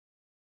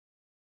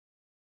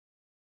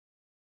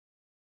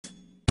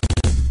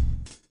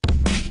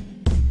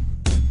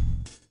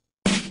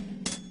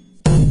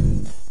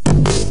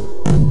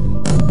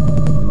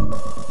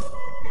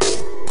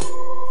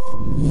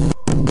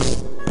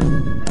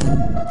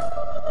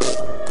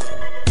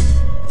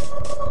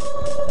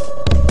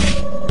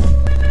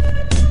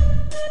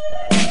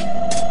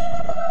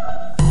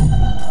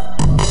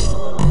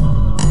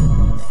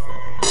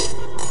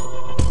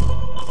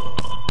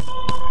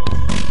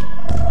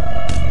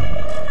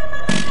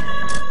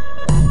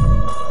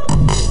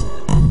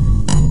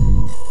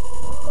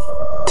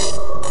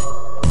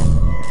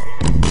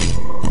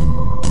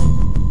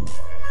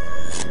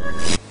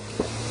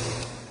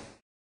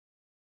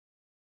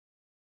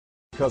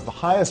because the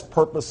highest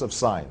purpose of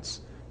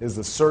science is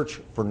the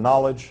search for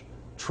knowledge,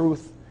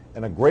 truth,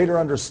 and a greater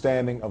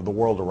understanding of the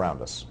world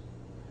around us.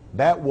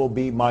 That will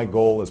be my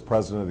goal as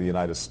President of the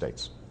United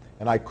States,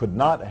 and I could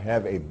not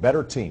have a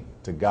better team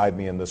to guide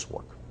me in this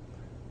work.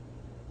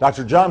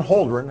 Dr. John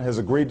Holdren has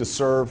agreed to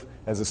serve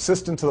as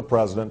Assistant to the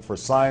President for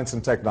Science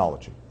and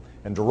Technology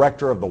and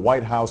Director of the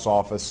White House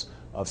Office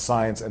of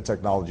Science and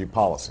Technology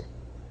Policy,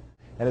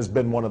 and has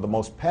been one of the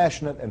most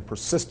passionate and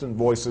persistent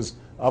voices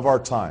of our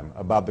time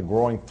about the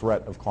growing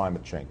threat of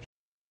climate change.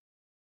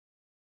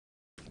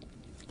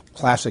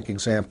 Classic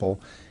example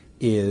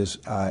is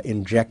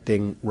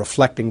injecting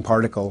reflecting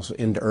particles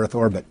into Earth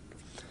orbit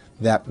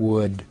that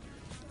would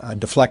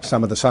deflect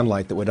some of the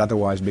sunlight that would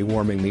otherwise be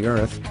warming the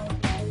Earth.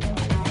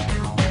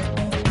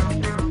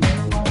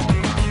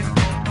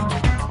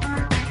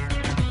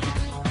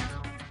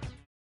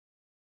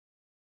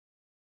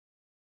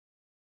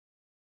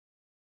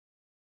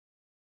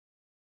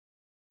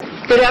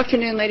 Good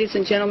afternoon, ladies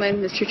and gentlemen,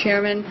 Mr.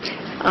 Chairman.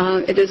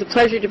 It is a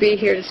pleasure to be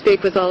here to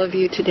speak with all of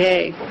you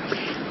today.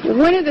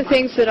 One of the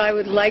things that I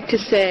would like to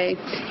say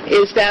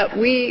is that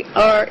we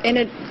are in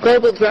a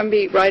global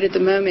drumbeat right at the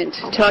moment,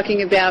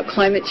 talking about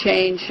climate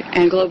change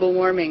and global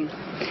warming.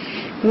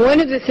 One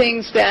of the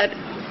things that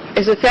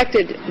is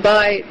affected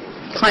by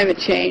climate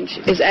change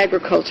is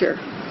agriculture.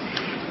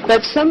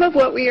 But some of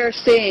what we are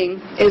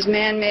seeing is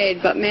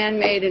man-made, but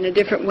man-made in a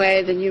different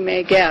way than you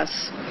may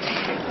guess.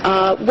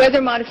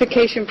 Weather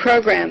modification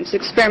programs,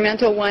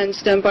 experimental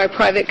ones done by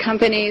private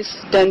companies,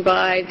 done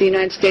by the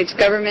United States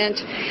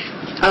government,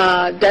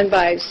 done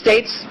by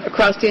states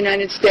across the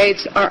United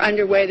States, are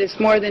underway. There's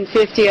more than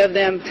 50 of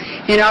them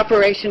in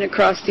operation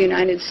across the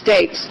United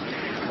States.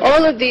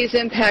 All of these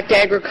impact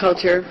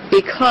agriculture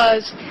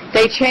because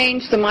they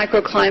change the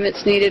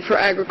microclimates needed for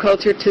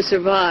agriculture to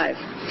survive.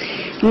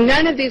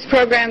 None of these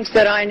programs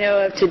that I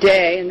know of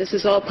today, and this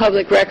is all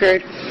public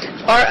record,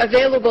 are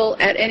available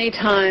at any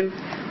time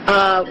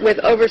with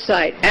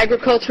oversight,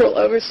 agricultural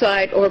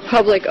oversight or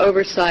public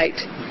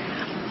oversight.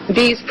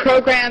 These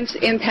programs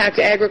impact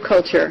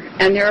agriculture,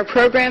 and there are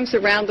programs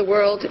around the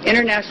world.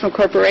 International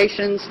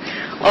corporations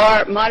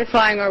are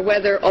modifying our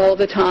weather all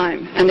the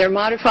time, and they're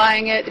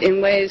modifying it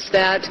in ways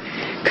that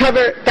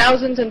cover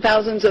thousands and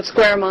thousands of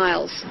square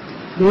miles.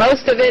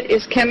 Most of it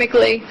is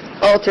chemically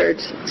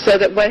altered, so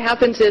that what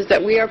happens is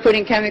that we are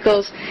putting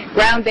chemicals,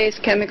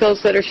 ground-based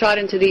chemicals that are shot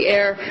into the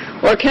air,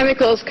 or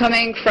chemicals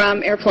coming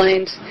from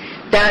airplanes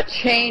that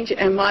change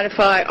and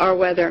modify our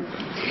weather.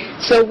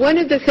 So one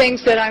of the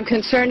things that I'm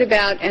concerned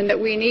about and that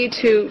we need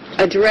to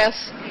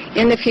address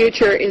in the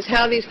future is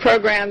how these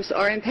programs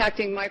are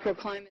impacting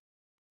microclimate.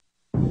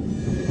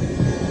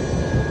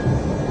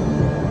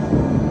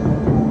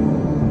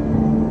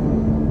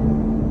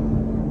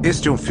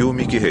 Este é um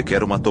filme que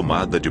requer uma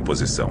tomada de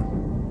posição.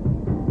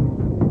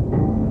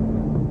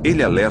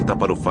 Ele alerta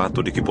para o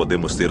fato de que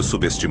podemos ter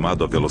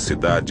subestimado a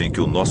velocidade em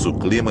que o nosso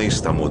clima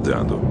está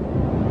mudando.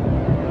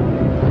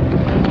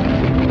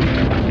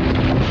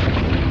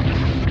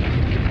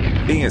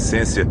 Em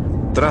essência,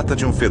 trata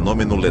de um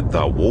fenômeno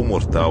letal ou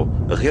mortal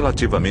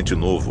relativamente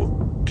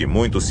novo, que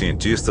muitos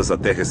cientistas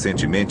até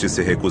recentemente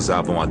se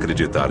recusavam a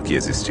acreditar que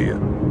existia.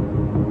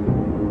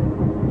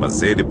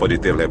 Mas ele pode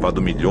ter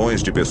levado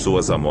milhões de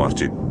pessoas à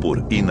morte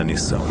por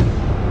inanição.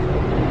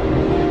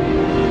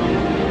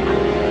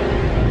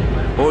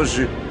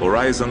 Hoje,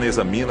 Horizon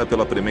examina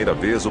pela primeira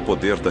vez o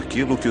poder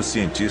daquilo que os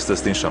cientistas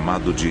têm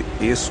chamado de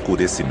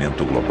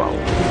escurecimento global.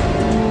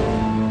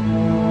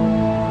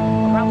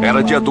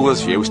 Era dia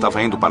 12 e eu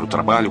estava indo para o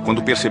trabalho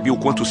quando percebi o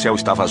quanto o céu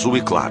estava azul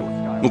e claro.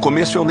 No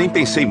começo eu nem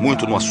pensei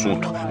muito no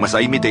assunto, mas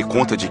aí me dei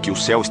conta de que o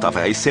céu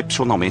estava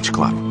excepcionalmente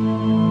claro.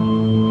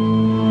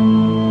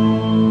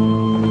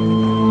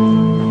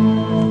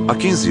 Há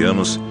 15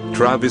 anos,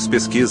 Travis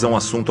pesquisa um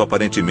assunto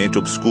aparentemente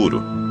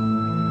obscuro.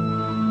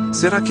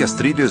 Será que as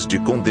trilhas de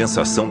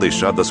condensação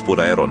deixadas por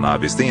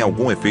aeronaves têm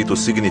algum efeito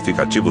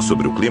significativo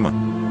sobre o clima?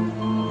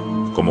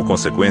 Como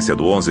consequência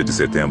do 11 de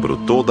setembro,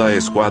 toda a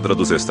esquadra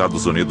dos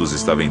Estados Unidos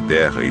estava em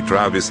terra e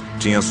Travis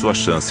tinha sua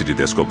chance de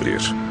descobrir.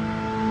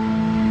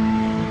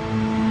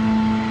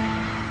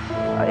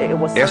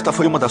 Esta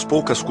foi uma das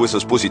poucas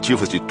coisas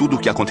positivas de tudo o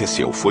que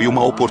aconteceu. Foi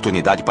uma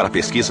oportunidade para a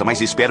pesquisa,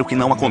 mas espero que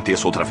não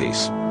aconteça outra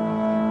vez.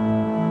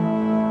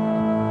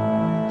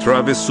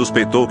 Travis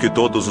suspeitou que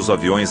todos os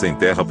aviões em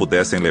terra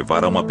pudessem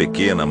levar a uma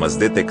pequena, mas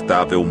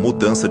detectável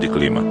mudança de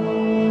clima.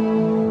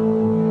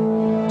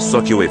 Só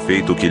que o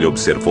efeito que ele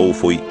observou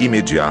foi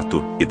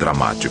imediato e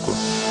dramático.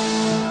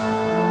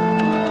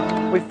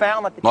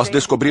 Nós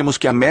descobrimos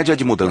que a média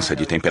de mudança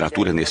de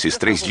temperatura nesses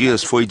 3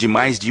 dias foi de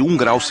mais de 1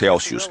 grau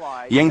Celsius.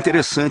 E é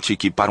interessante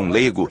que, para um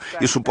leigo,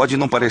 isso pode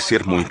não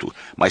parecer muito,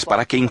 mas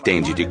para quem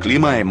entende de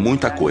clima é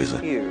muita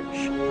coisa.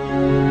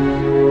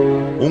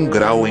 1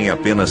 grau em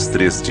apenas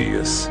 3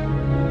 dias.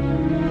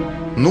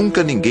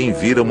 Nunca ninguém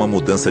vira uma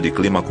mudança de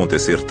clima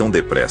acontecer tão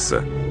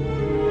depressa.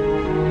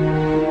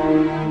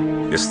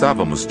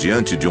 Estávamos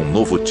diante de um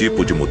novo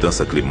tipo de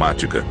mudança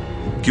climática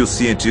que os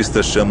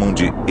cientistas chamam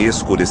de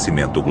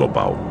escurecimento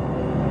global.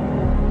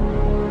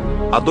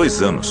 Há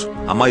 2 anos,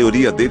 a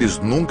maioria deles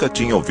nunca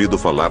tinha ouvido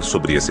falar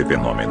sobre esse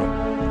fenômeno.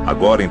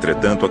 Agora,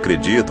 entretanto,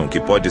 acreditam que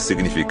pode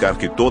significar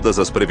que todas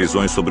as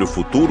previsões sobre o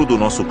futuro do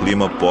nosso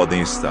clima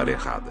podem estar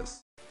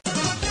erradas.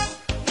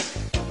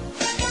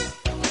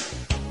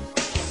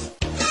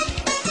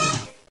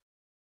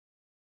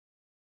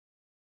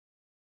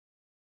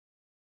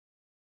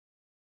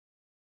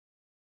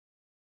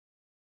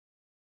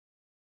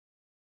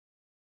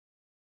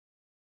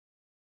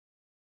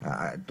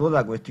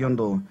 Toda a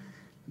questão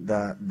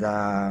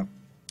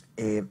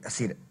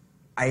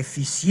a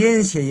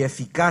eficiência e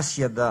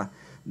eficácia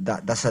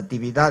das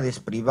atividades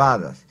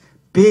privadas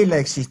pela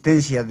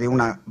existência de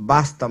uma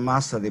vasta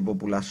massa de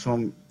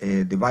população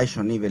de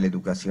baixo nível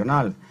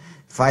educacional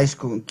faz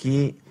com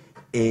que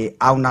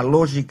há uma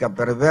lógica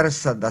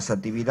perversa das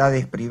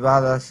atividades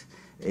privadas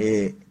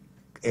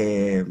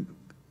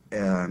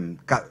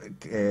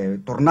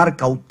tornar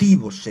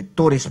cautivos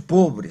setores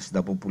pobres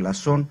da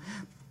população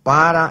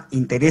para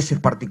interesses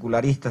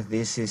particularistas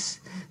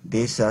desses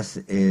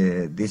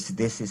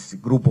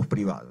grupos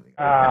privados.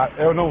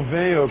 Eu não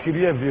venho, eu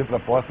queria vir para a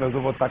posse, mas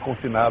eu vou estar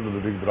confinado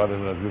no Big Brother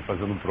Brasil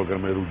fazendo um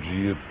programa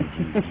erudito,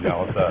 de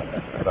alta,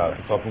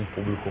 só para um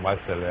público mais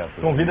seleto.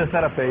 Convida a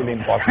Sarah Palin.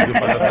 Posso fazer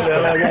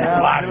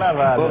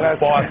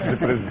posse de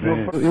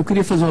presidente. Eu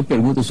queria fazer uma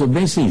pergunta,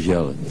 bem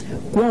singela.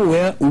 Qual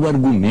é o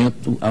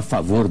argumento a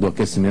favor do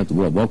aquecimento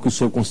global que o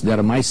senhor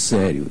considera mais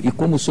sério e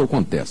como o senhor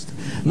contesta?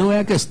 Não é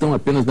a questão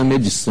apenas da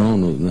medição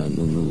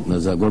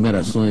nas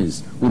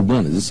aglomerações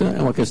urbanas, isso é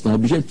uma questão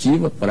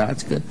objetiva,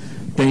 prática,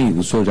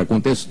 o senhor já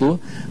contestou,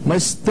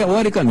 mas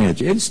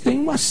teoricamente eles têm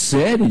uma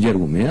série de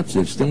argumentos,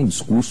 eles têm um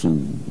discurso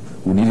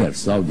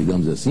universal,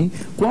 digamos assim.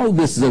 Qual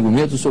desses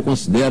argumentos o senhor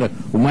considera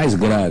o mais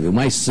grave, o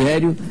mais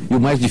sério e o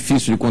mais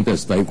difícil de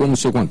contestar? E como o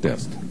senhor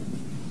contesta?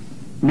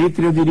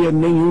 Mitre, eu diria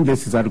nenhum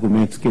desses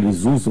argumentos que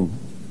eles usam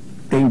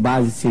tem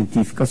base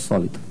científica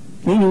sólida.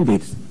 Nenhum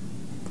deles.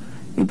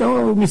 Então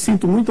eu me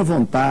sinto muito à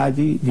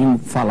vontade de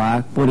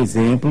falar, por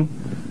exemplo,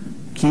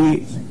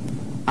 que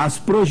as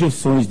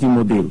projeções de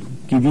modelo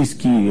que diz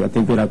que a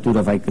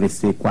temperatura vai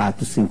crescer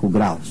 4, 5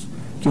 graus,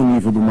 que o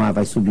nível do mar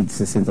vai subir de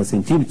 60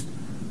 centímetros,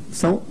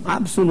 são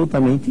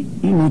absolutamente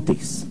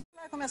inúteis.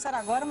 Vai começar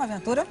agora uma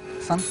aventura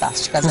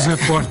fantástica, Zé.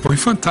 Põe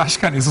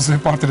fantástica nisso. Os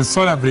repórteres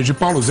Sônia Brede e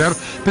Paulo Zero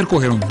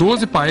percorreram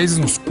 12 países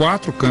nos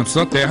 4 cantos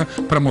da Terra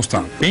para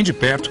mostrar bem de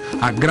perto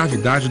a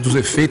gravidade dos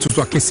efeitos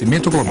do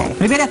aquecimento global.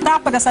 Primeira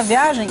etapa dessa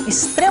viagem,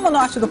 extremo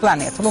norte do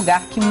planeta, o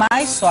lugar que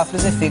mais sofre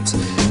os efeitos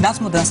das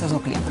mudanças no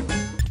clima.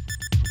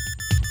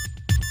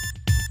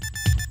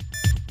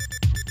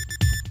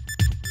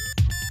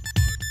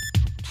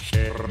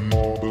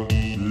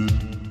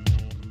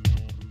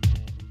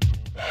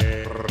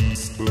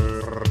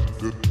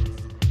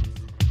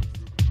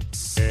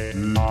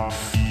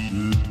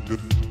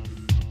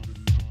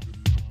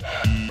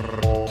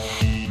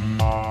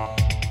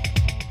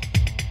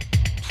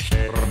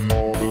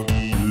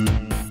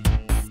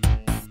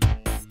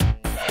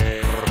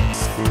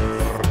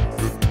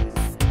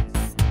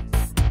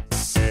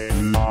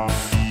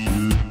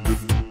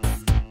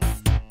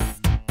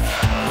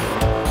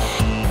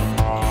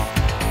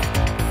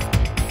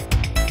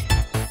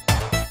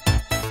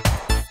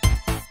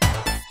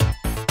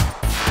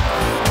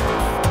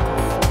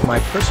 My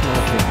personal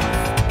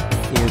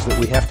opinion is that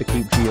we have to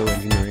keep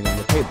geoengineering on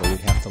the table. We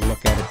have to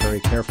look at it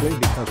very carefully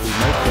because we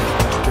might get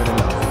desperate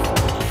enough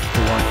to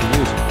want to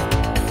use it.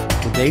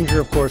 The danger,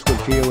 of course, with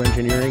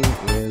geoengineering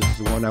is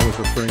the one I was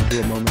referring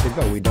to a moment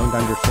ago. We don't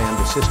understand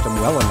the system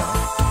well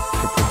enough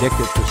to predict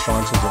its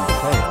responses in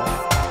detail,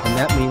 and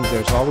that means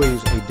there's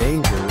always a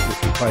danger if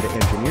you try to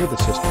engineer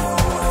the system on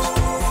a large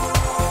scale,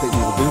 that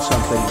you will do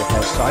something that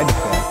has side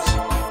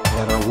effects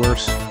that are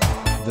worse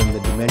than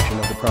the dimension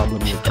of the problem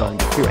you're trying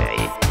to cure.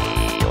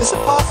 Is it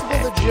possible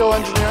that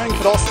geoengineering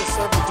could also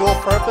serve a dual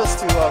purpose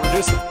to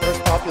reduce the Earth's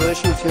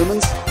population of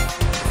humans?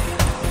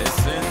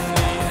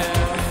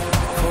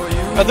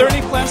 Are there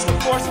any plans to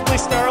forcibly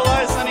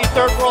sterilize any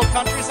third world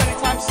countries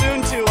anytime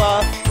soon to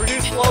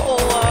reduce global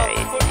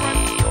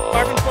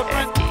carbon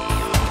footprint?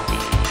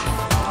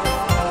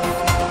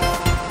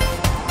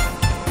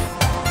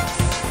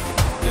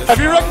 Have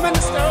you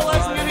recommended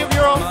sterilizing any of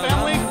your own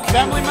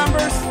family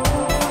members?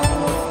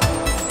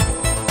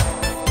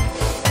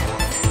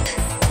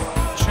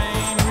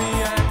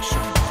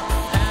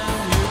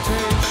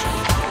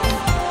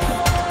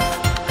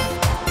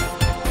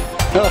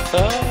 Ha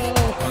ha!